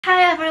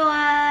Hi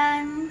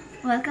everyone!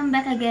 Welcome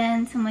back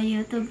again to my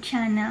YouTube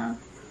channel.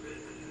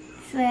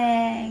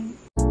 Swag!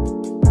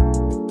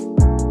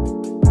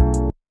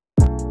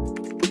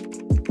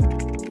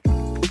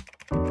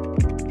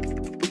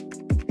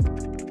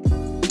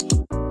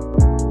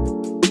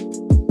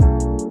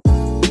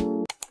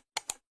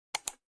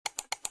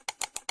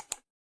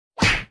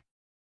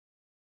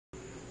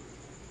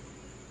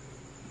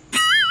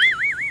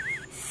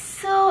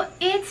 So,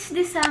 it's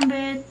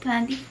December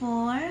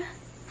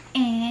 24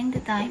 and the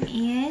time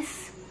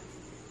is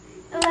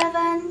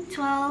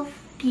 11:12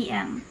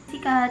 PM. Si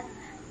Kat,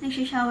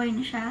 nagsishower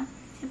na siya.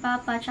 Si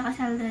Papa, tsaka si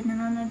Aldred,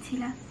 nanonood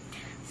sila.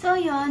 So,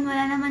 yon,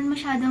 wala naman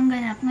masyadong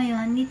ganap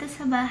ngayon dito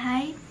sa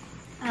bahay.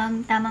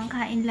 Tamang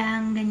kain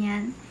lang,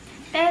 ganyan.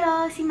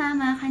 Pero, si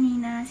Mama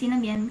kanina,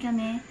 sinabihan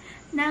kami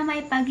na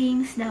may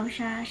pa-games daw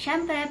siya.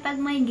 Syempre,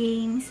 pag may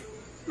games,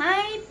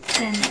 may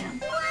premyo.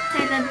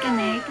 Excited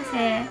kami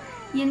kasi,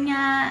 yun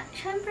nga,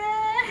 syempre,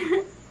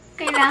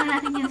 kailangan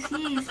natin yung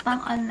sis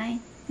pang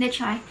online. Let's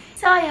try.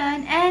 So,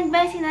 ayun. And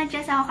may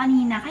sinuggest ako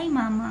kanina kay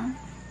Mama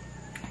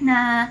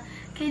na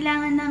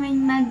kailangan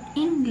namin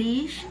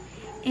mag-English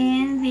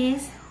in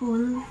this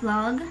whole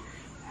vlog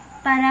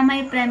para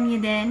may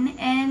premyo din.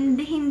 And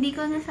hindi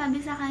ko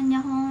nasabi sa kanya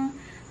kung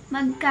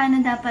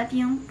magkano dapat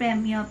yung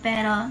premyo.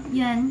 Pero,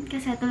 yun,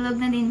 kasi tulog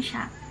na din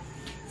siya.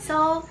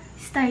 So,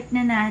 start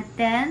na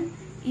natin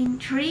in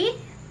 3,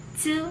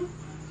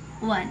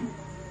 2, 1.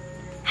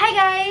 Hi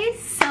guys!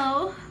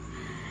 So,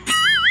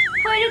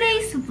 for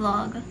today's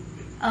vlog,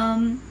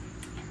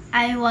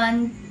 I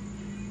want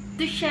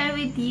to share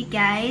with you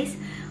guys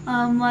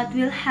what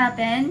will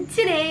happen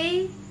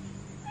today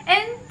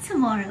and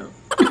tomorrow.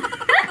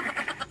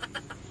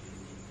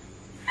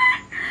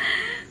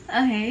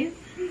 Okay,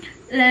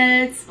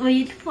 let's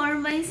wait for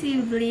my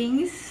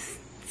siblings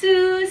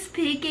to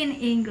speak in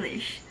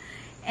English.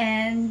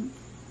 And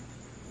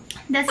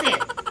that's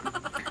it.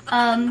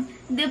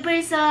 The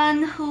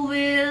person who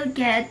will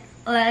get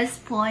less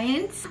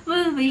points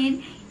will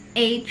win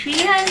a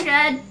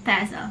 300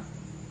 peso.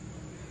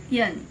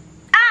 Yun.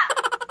 Ah!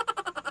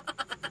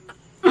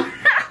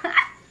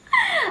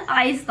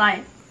 Okay,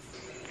 start.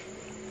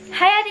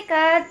 Hi, Ate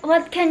Kat.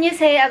 What can you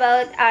say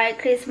about our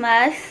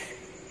Christmas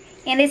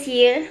in this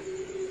year?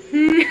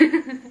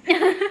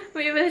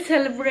 We will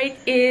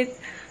celebrate it.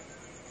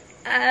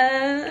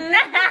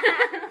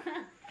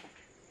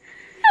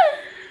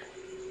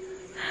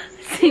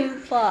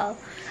 Simple.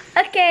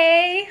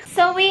 Okay,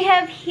 so we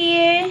have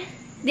here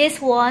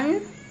this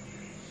one.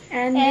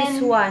 And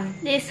this one.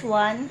 This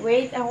one.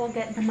 Wait, I will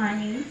get the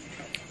money.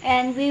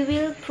 And we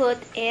will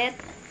put it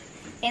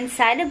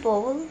inside a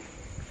bowl.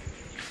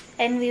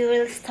 And we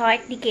will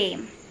start the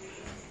game.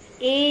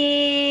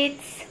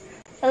 It's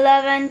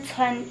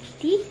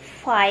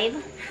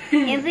 11:25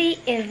 in the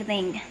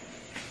evening.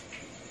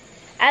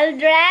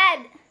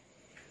 Aldred,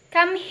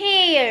 come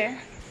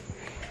here.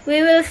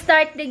 We will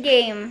start the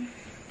game.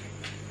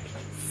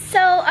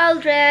 So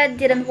Aldred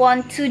didn't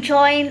want to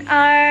join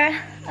our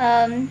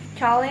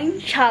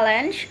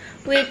challenge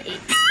which is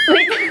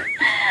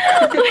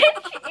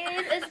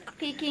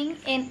speaking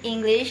in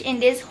English in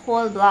this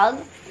whole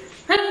vlog.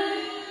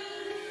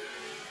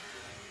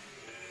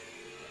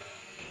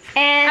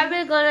 And I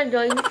will gonna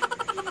join.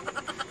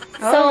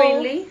 So,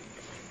 really?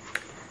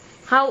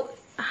 How?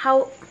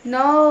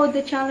 No,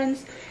 the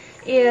challenge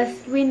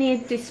is we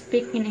need to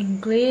speak in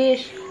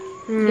English.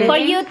 for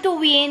you to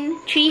win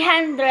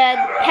 300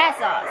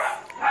 pesos.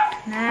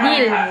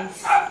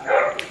 Nice.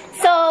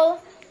 So,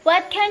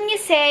 what can you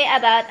say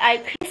about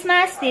our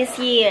Christmas this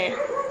year?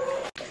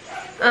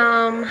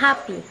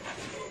 Happy.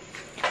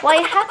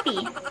 Why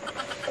happy?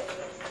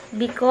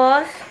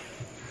 Because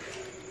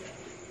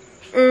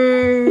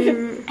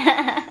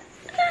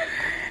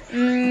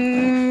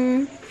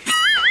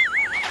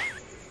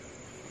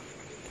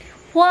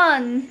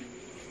One,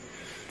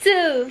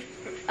 two.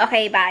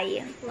 Okay,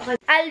 bye.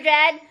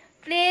 Aldred,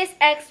 please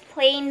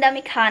explain the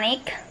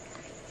mechanic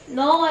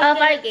no, of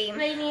our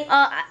game. It.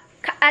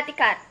 Ate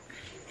Kat,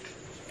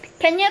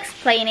 can you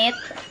explain it?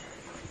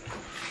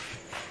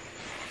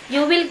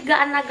 You will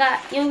gonna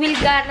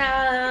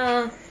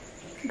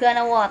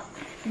Gonna what?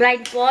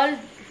 blindfold,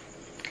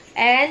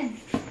 and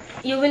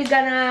you will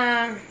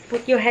gonna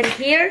put your hand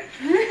here,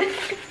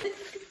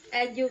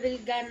 and you will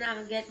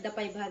gonna get the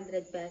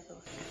 500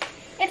 pesos.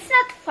 It's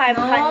not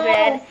 500.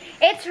 No.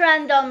 It's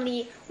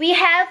randomly. We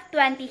have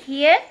 20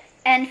 here,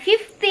 and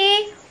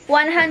 50,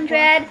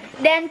 100,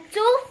 then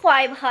 2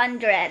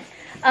 500.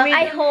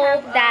 I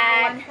hope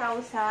that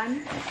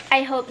 1,000.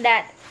 I hope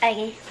that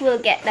I will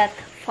get that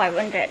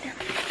 500.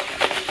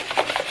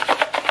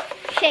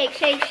 Shake,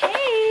 shake,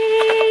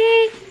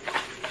 shake.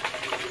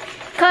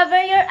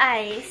 Cover your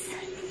eyes.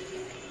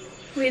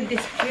 With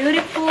this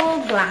beautiful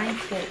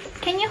blindfold.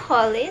 Can you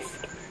hold this?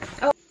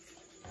 Oh.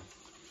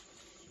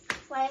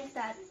 Why is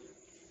that?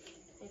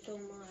 Ito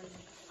man.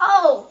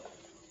 Oh!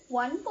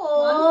 1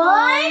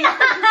 point!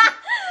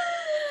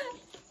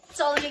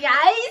 Told you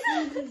guys!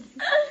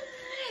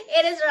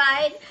 It is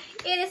right.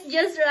 It is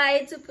just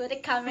right to put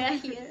a camera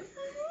here.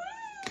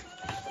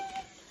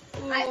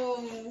 I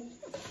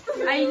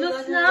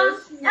lose na.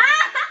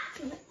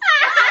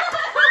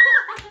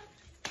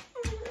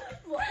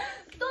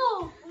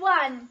 2,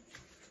 1.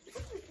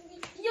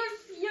 You're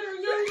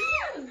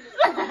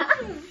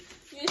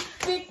you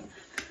speak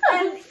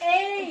an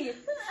A.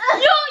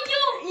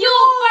 You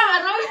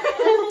parang.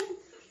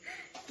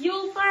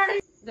 You parang.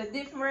 The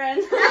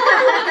difference.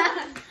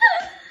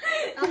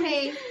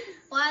 Okay.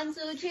 1,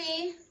 2,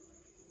 3.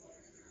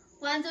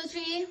 1, 2,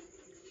 3.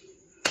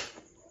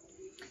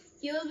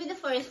 You will be the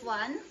first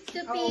one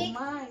to pick.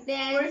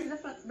 Then Where's the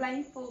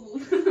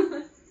blindfold?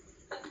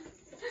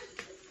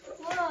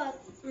 what?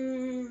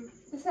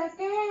 The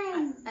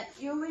second.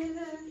 You will.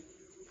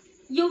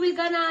 You will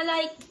gonna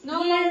like No.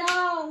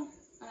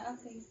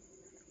 Okay.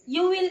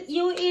 You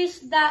is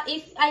the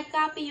if I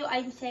copy you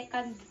I'm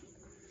second.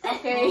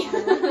 Okay.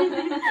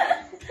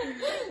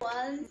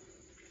 1.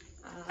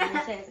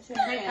 Second. So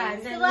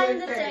I'm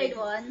the third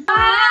one.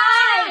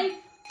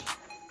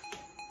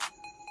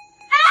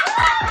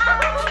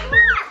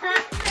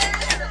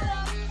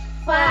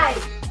 5.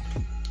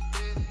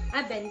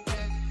 Ah, 20.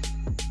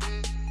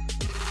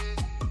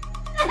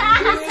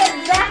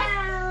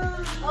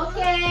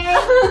 Okay.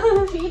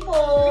 3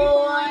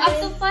 points. Up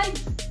to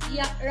 5.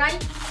 Yeah,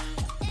 right?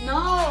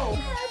 No.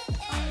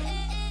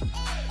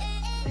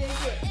 Where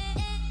is it?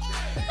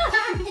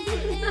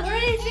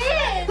 Where is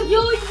it?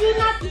 You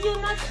not.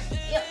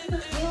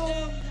 You.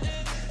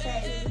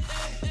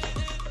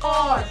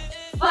 4.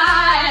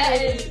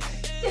 5.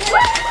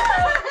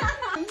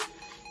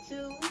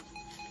 2,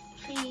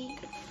 3,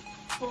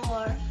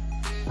 4,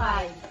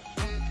 5.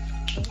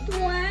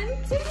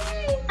 20.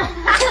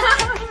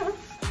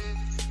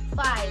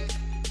 5.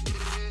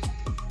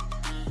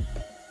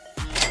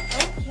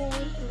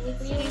 Okay,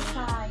 it's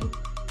 5.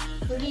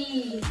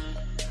 3,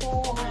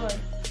 4,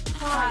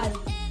 5.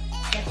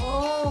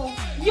 Oh.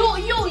 You.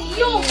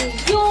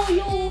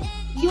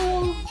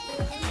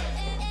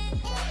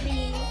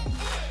 3,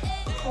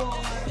 4,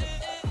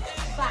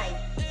 5.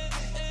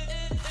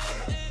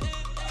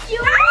 You.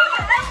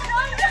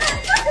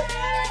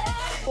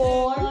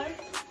 4,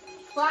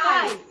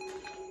 5.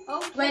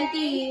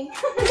 20.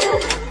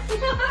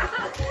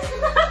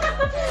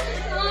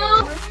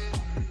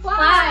 5. I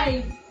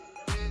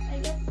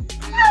got.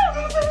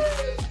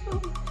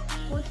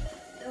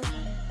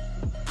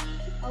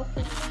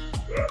 Okay.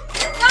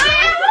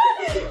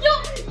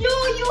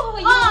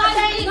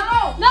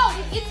 No,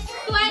 it's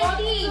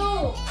 20.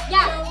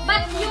 Yeah,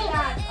 but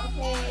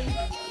Okay.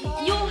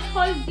 you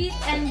hold it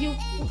and you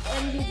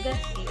get it.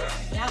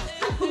 Yeah.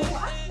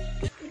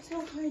 It's so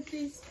hard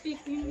to speak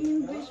in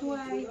English.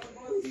 Why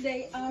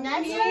they are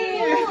That's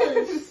here?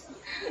 rules.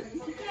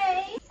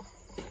 Okay.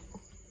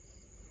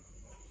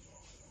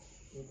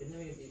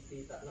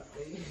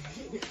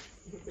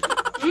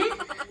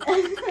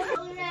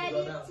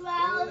 Already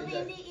 12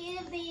 in the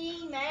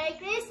evening. Merry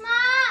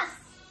Christmas!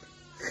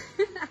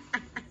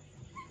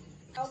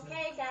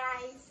 Okay,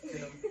 guys.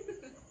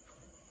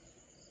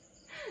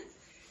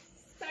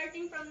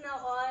 Starting from now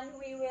on,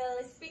 we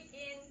will speak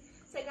in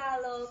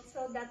Tagalog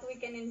so that we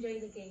can enjoy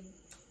the game.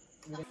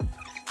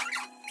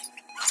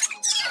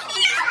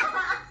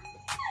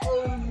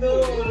 Oh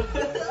no!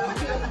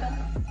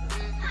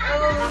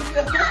 Oh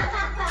no!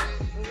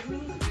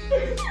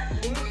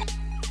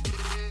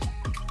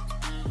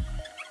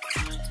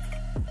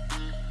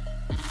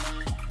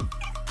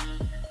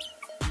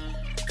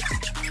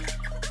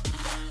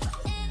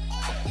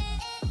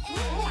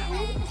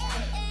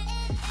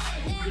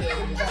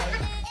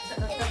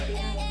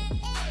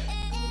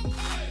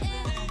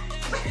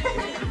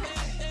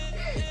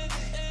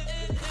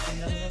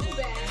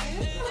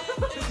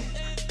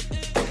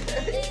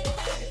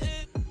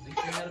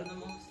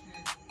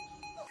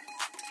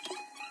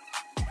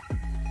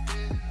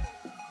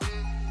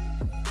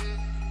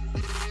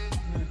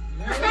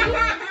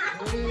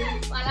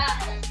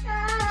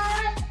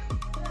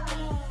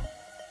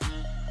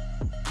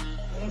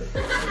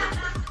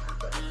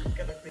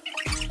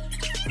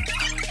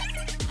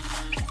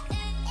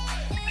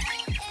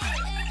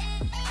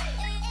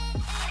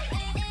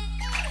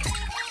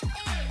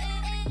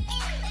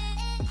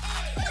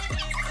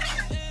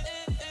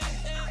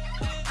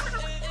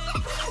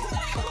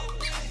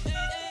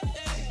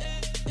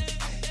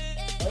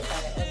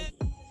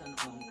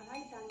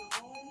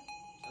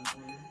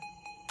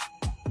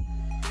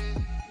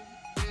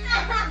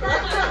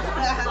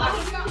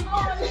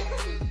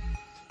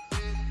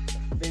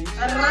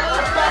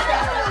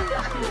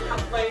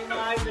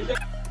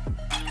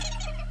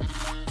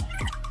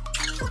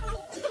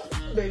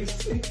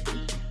 Basic.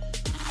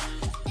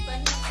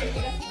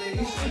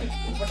 Basic.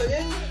 Mata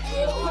yan?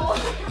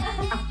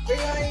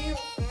 Kaya yun.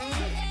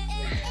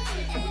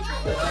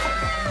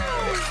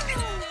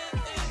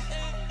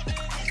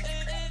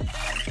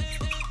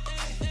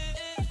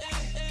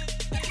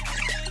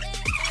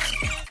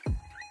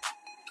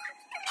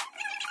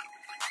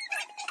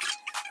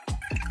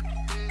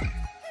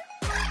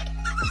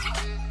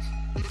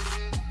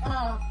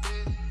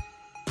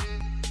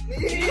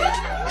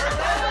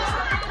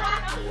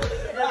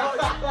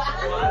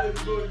 Wild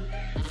bull.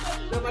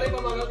 Namari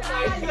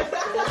mamagapay.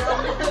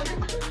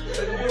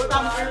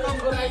 Utang utang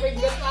ko na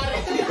ibigay pare.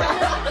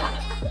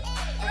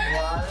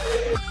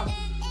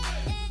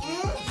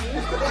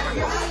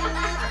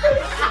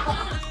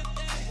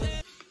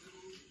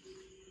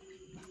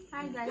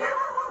 Hi guys.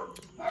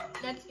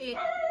 That's it.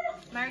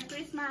 Merry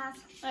Christmas.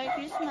 Merry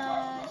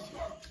Christmas!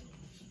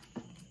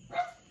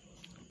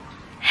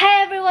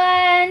 Hi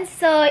everyone!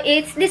 So,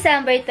 it's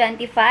December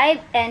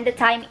 25 and the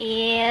time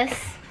is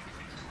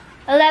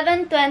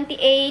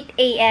 11:28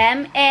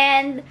 a.m.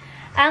 and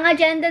ang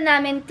agenda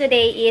namin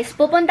today is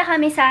pupunta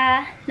kami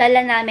sa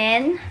lala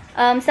namin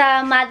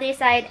sa mother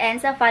side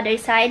and sa father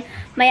side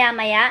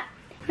maya-maya.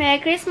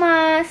 Merry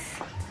Christmas!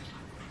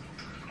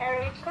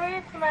 Merry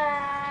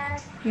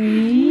Christmas!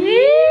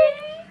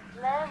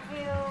 Love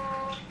you!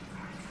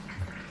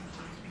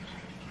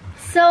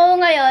 So,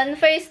 ngayon,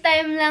 first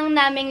time lang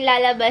naming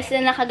lalabas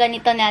na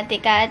nakaganito na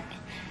Kat.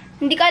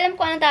 Hindi ko alam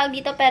kung anong tawag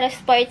dito, pero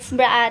sports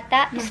bra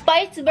ata.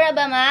 Sports bra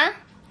ba, ma?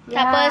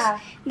 Yeah.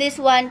 Tapos,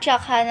 this one,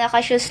 tsaka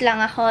naka-shoes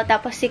lang ako.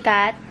 Tapos si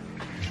Kat.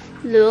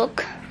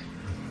 Look.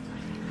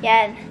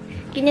 Yan.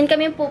 Ganyan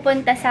kami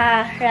pupunta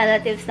sa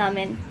relatives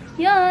namin.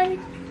 Yun.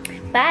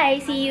 Bye.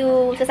 See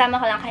you.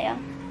 Sasama ko lang kayo.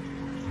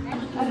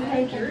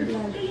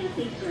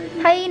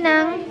 Hi,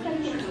 Nang.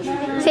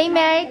 Say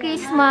Merry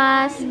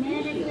Christmas.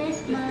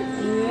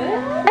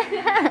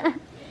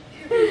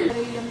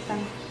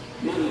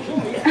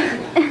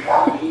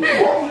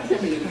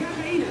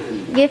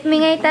 Give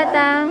me ngay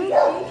tatang.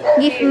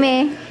 Give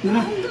me.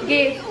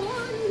 Give.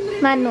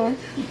 Mano.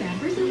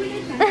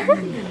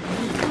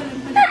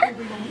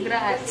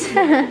 Grass.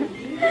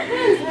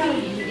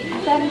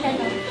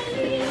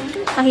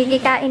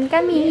 Makikikain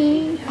kami.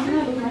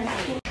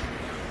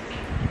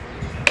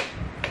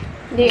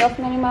 Day off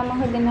na ni Mama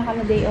ko din na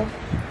kami day off.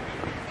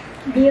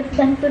 Di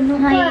dan tuno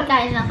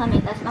makikikain lang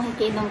kami, tapos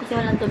makikinom kasi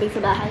walang tubig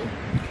sa bahay.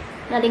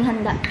 Naling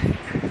handa.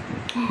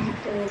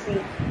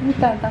 Ang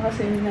tata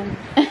kasi yun.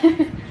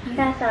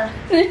 Tata.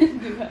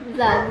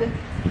 Vlog.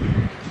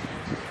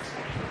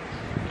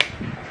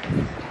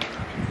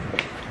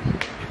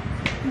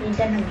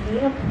 Minsan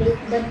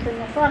nag-i-update doon ko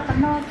na po ako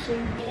noche.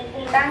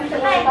 Tang sa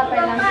pa pa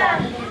lang sa.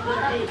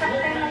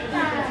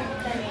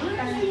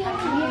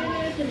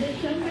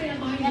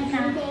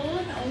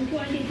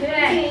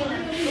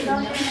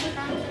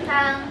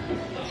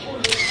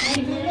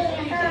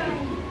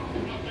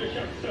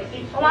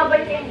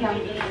 Umabot yan lang.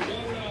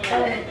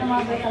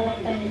 Umabot talaga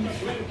tayo.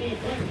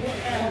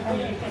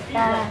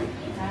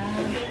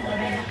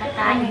 Wala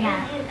nakataan nga.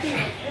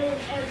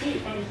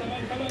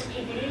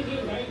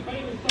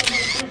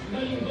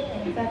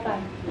 Tata.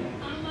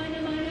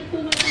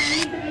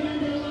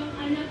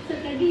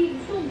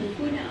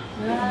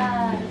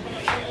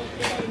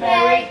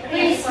 Merry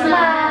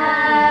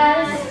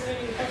Christmas!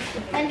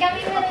 And kami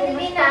na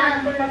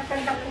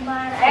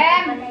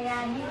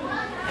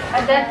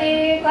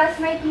Dati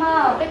classmate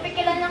mo.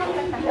 pipikilan lang ang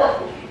kanta.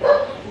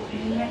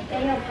 Ingat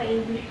kayo,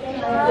 paibig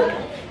kayo.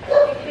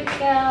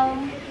 Ikaw.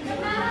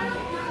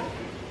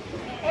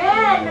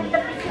 Ayan,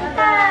 nagtapit na.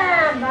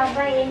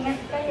 Bye-bye, ingat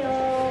kayo.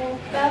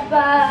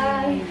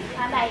 Bye-bye.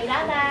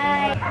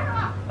 Bye-bye.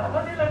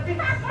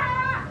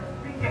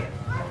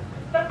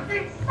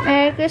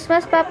 Merry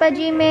Christmas, Papa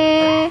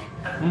Jimmy.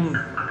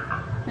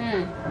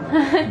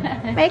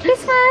 Merry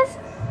Christmas.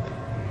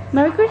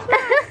 Merry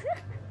Christmas.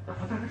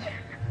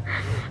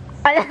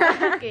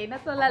 Okay,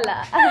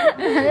 nasulala.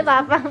 Ano,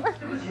 Papa?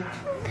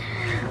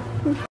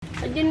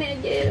 Ayan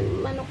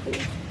manok ko.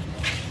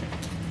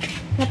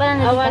 Ano pala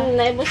na Awan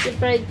na ibos si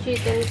fried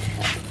chicken.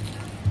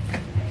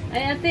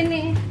 Ay, ate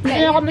ni.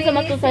 Dito kami sa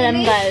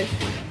Matusalam, guys.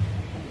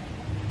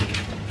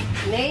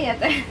 Nay,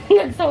 ate.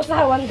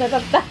 Nagsawsawan ka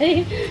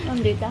tatay.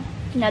 Ano dito?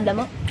 Sinada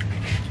mo?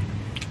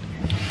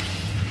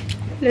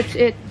 Let's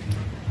eat.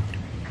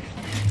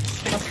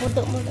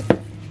 Kaputo mo na.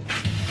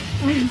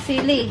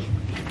 Sili.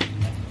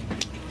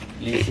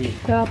 Lisi.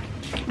 Crap.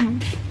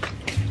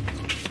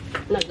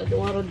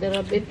 Nagadungaro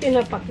derabit.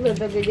 Pinapak na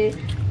dagay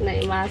na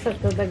imasak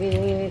na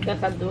dagay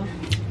kakadwa.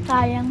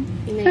 Sayang.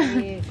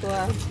 Ini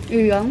kuha.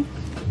 Iyang.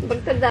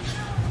 Bagtada.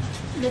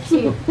 Let's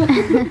see.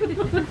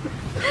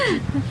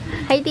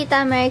 Hi,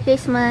 Tita. Merry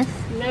Christmas.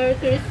 Merry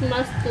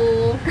Christmas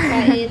to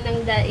kain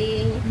ng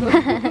daing.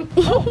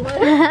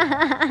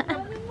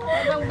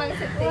 Abang bang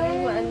sa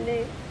tingin mo,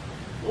 ande.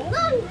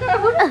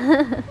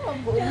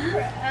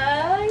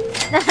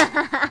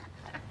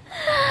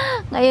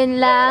 Ngayon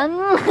lang.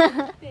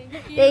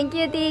 Thank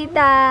you,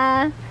 Tita.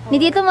 Ni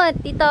Tito mo,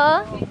 Tito?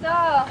 Ito.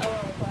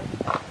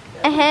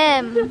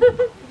 Ahem.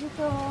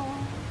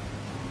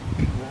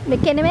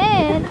 Bigyan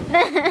naman.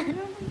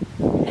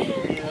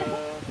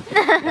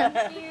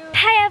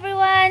 Hi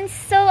everyone!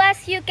 So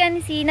as you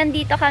can see,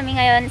 nandito kami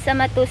ngayon sa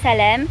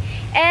Matusalem.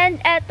 And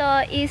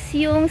eto is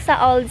yung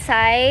sa old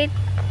site.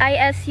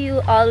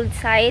 ISU old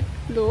site.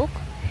 Look.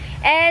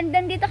 And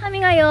nandito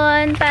kami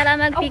ngayon para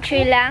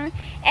mag-picture lang.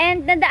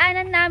 And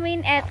nadaanan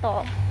namin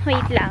eto.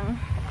 Wait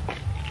lang.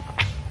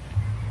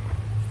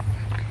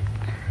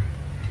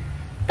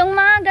 Itong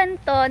mga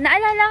ganito,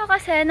 naalala ko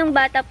kasi nung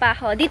bata pa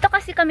ako, dito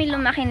kasi kami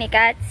lumaki ni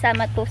Kat sa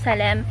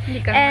Matusalem.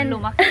 Hindi ka naman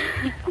lumaki.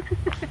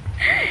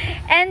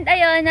 And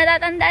ayun,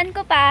 natatandaan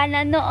ko pa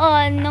na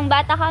noon, nung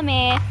bata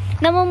kami,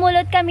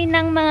 namumulot kami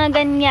ng mga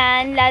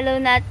ganyan, lalo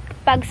na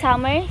pag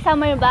summer.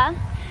 Summer ba?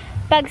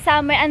 Pag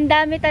summer, ang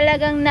dami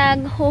talagang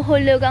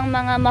naghuhulog ang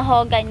mga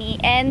mahogany.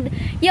 And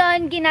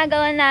yon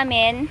ginagawa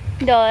namin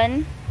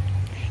doon.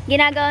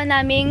 Ginagawa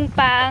namin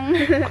pang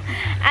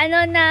ano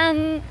na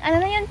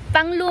yun,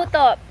 pang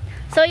luto.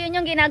 So yun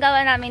yung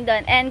ginagawa namin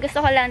doon. And gusto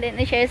ko lang din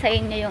i-share sa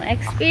inyo yung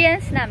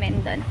experience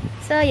namin doon.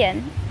 So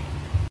yan.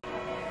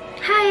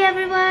 Hi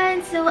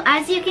everyone! So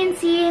as you can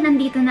see,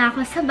 nandito na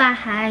ako sa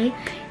bahay.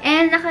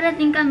 And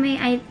nakarating kami,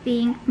 I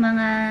think,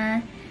 mga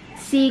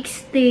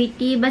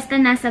 6:30. Basta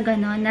nasa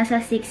ganon, nasa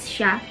 6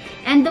 siya.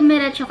 And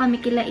dumiretso kami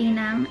kila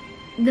Inang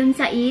dun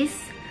sa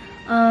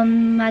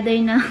mother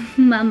ng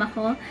mama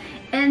ko.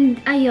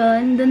 And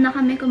ayun, dun na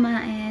kami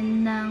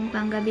kumain ng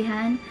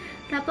panggabihan.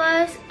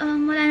 Tapos,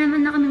 wala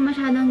naman na kami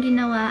masyadong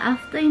ginawa.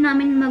 After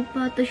namin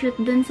mag-photoshoot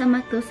dun sa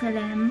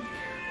Matusalem,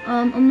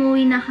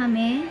 umuwi na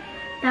kami.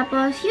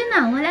 Tapos, yun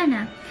na, wala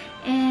na.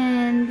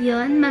 And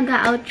yun,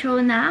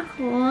 mag-outro na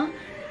ako.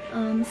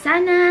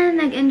 Sana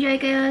nag-enjoy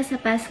kayo sa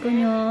Pasko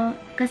nyo.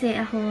 Kasi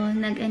ako,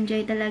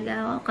 nag-enjoy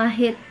talaga ako.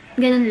 Kahit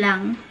ganun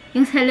lang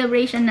yung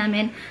celebration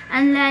namin.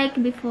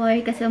 Unlike before,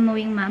 kasi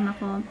umuwing mama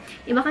ko.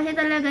 Iba kasi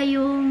talaga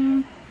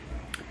yung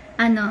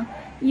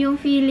yung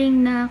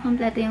feeling na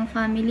kompleto yung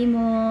family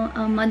mo,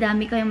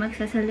 madami kayong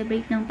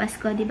magsa-celebrate ng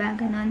Pasko, diba?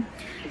 Ganon.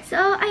 So,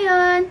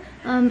 ayun,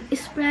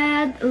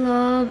 spread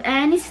love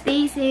and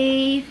stay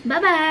safe.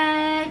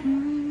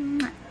 Bye-bye!